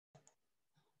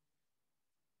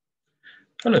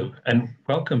Hello, and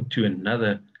welcome to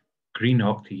another Green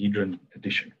Octahedron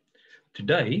edition.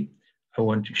 Today, I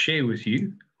want to share with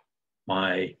you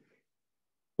my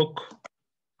book.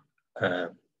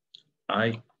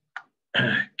 I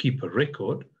keep a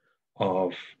record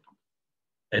of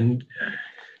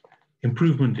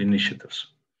improvement initiatives.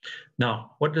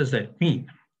 Now, what does that mean?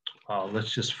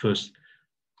 Let's just first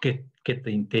get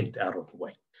the intent out of the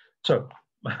way. So,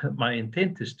 my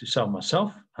intent is to sell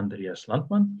myself, Andreas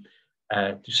Landman,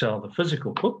 to sell the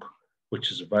physical book,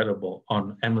 which is available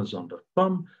on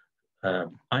Amazon.com.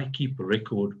 I keep a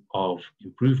record of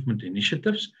improvement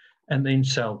initiatives and then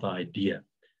sell the idea.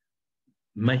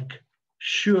 Make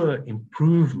sure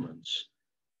improvement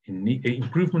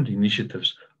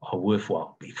initiatives are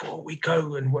worthwhile before we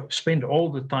go and spend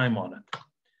all the time on it.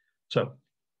 So,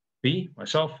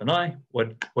 myself, and I,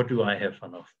 what do I have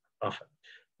on offer?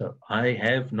 So I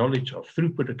have knowledge of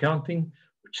throughput accounting,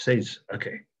 which says,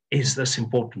 okay, is this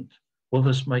important? Will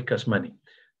this make us money?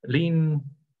 Lean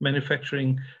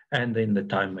manufacturing, and then the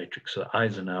time matrix, the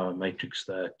Eisenhower matrix,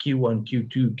 the Q1,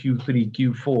 Q2, Q3,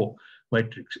 Q4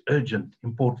 matrix, urgent,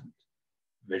 important,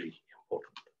 very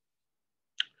important.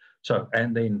 So,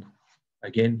 and then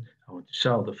again, I want to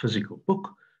sell the physical book.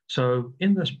 So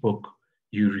in this book,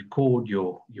 you record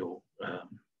your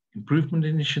improvement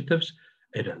initiatives.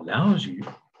 It allows you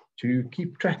to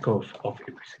keep track of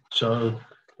everything. So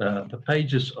the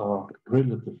pages are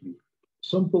relatively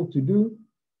simple to do.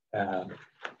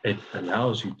 It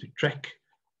allows you to track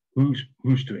who's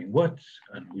doing what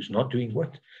and who's not doing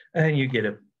what, and you get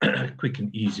a quick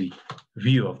and easy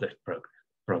view of that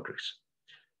progress.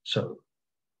 So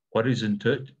what is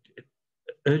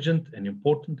urgent and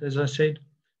important, as I said?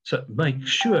 So make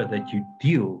sure that you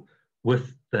deal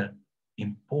with the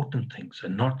important things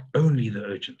and not only the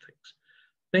urgent things.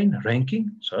 Then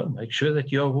ranking, so make sure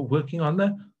that you're working on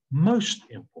the most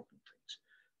important things.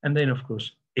 And then, of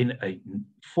course, in a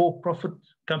for-profit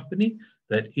company,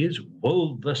 that is,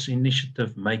 will this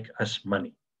initiative make us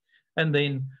money? And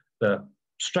then the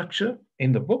structure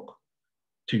in the book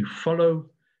to follow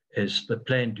is the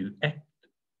plan, do, act,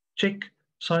 check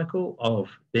cycle of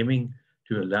Deming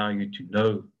to allow you to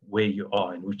know where you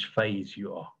are and which phase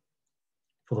you are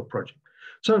for the project.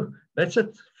 So that's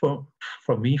it from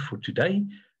me for today.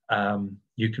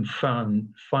 You can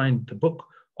find the book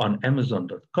on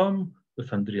Amazon.com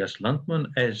with Andreas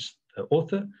Landman as the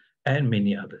author and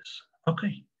many others.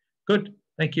 Okay, good.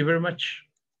 Thank you very much.